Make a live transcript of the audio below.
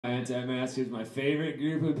Anti-mask is my favorite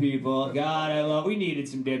group of people. God, we needed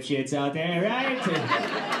some dipshits out there, right?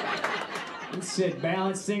 Let's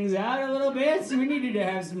balance things out a little bit. So we needed to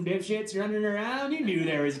have some dipshits running around. You knew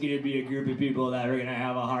there was going to be a group of people that were going to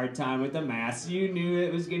have a hard time with the mask. You knew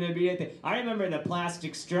it was going to be a thing. I remember the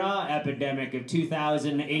plastic straw epidemic of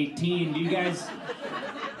 2018. Do you guys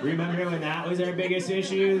remember when that was our biggest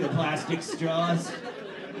issue? The plastic straws?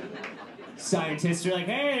 Scientists are like,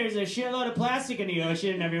 hey, there's a shitload of plastic in the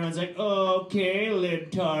ocean, and everyone's like, okay,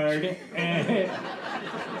 libtard. And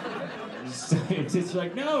scientists are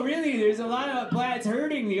like, no, really, there's a lot of it's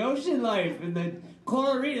hurting the ocean life. And the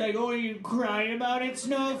coral reef, like, oh, are you crying about it,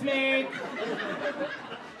 snowflake?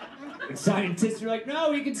 And scientists are like, no,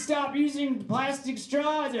 we can stop using plastic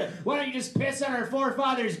straws. Why don't you just piss on our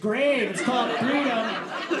forefathers' grave? It's called freedom.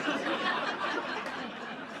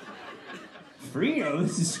 Freedom?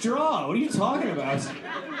 This is straw. What are you talking about?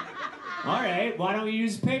 All right, why don't we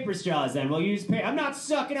use paper straws then? We'll use paper. I'm not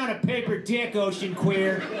sucking on a paper dick, ocean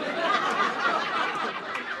queer.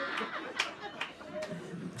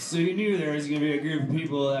 So you knew there was going to be a group of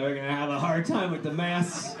people that were going to have a hard time with the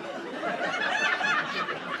masks.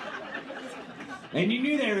 And you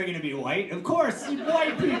knew they were going to be white. Of course,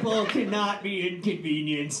 white people cannot be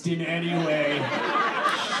inconvenienced in any way,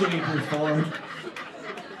 shape, or form.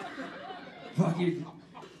 Fucking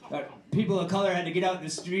people of color had to get out in the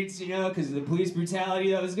streets, you know, because of the police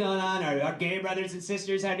brutality that was going on. Our gay brothers and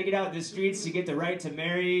sisters had to get out in the streets to get the right to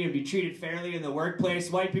marry and be treated fairly in the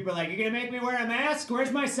workplace. White people are like, you're going to make me wear a mask?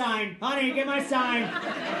 Where's my sign? Honey, get my sign.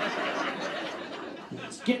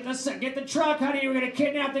 Get the truck, honey. We're going to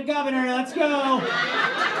kidnap the governor. Let's go.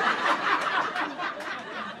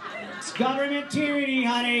 It's government tyranny,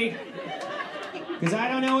 honey. Because I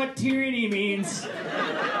don't know what tyranny means.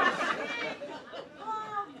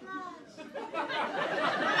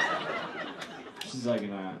 She's like,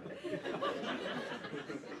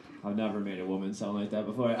 I've never made a woman sound like that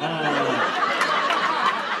before.